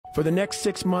For the next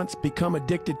 6 months, become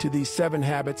addicted to these 7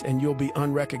 habits and you'll be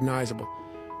unrecognizable.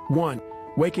 1.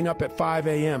 Waking up at 5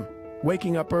 a.m.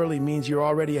 Waking up early means you're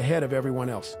already ahead of everyone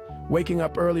else. Waking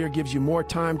up earlier gives you more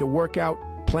time to work out,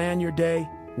 plan your day,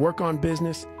 work on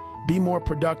business, be more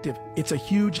productive. It's a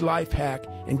huge life hack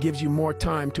and gives you more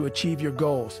time to achieve your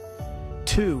goals.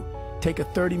 2. Take a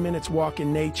 30 minutes walk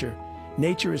in nature.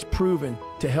 Nature is proven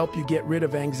to help you get rid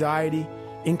of anxiety,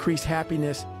 increase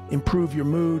happiness, improve your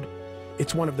mood.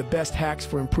 It's one of the best hacks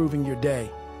for improving your day.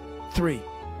 3.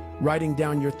 Writing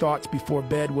down your thoughts before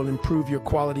bed will improve your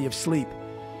quality of sleep.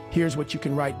 Here's what you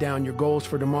can write down: your goals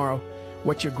for tomorrow,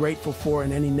 what you're grateful for,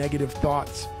 and any negative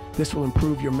thoughts. This will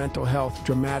improve your mental health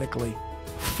dramatically.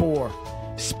 4.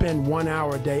 Spend 1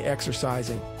 hour a day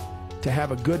exercising. To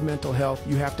have a good mental health,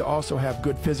 you have to also have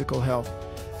good physical health.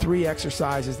 3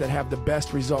 exercises that have the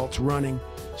best results: running,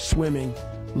 swimming,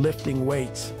 lifting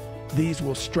weights. These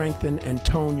will strengthen and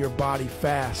tone your body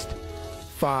fast.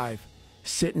 5.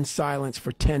 Sit in silence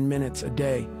for 10 minutes a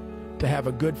day. To have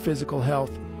a good physical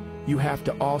health, you have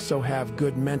to also have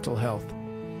good mental health.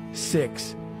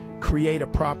 6. Create a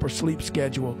proper sleep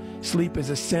schedule. Sleep is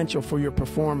essential for your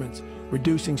performance,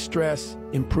 reducing stress,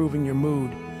 improving your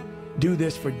mood. Do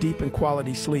this for deep and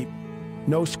quality sleep.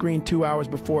 No screen 2 hours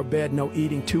before bed, no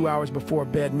eating 2 hours before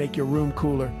bed. Make your room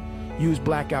cooler. Use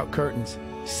blackout curtains.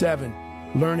 7.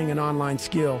 Learning an online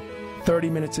skill. 30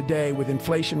 minutes a day. With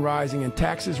inflation rising and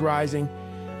taxes rising,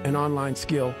 an online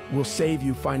skill will save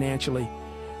you financially.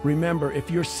 Remember, if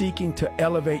you're seeking to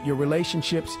elevate your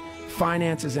relationships,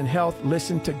 finances, and health,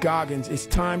 listen to Goggins. It's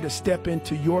time to step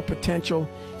into your potential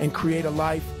and create a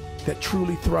life that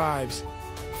truly thrives.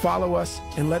 Follow us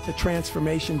and let the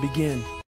transformation begin.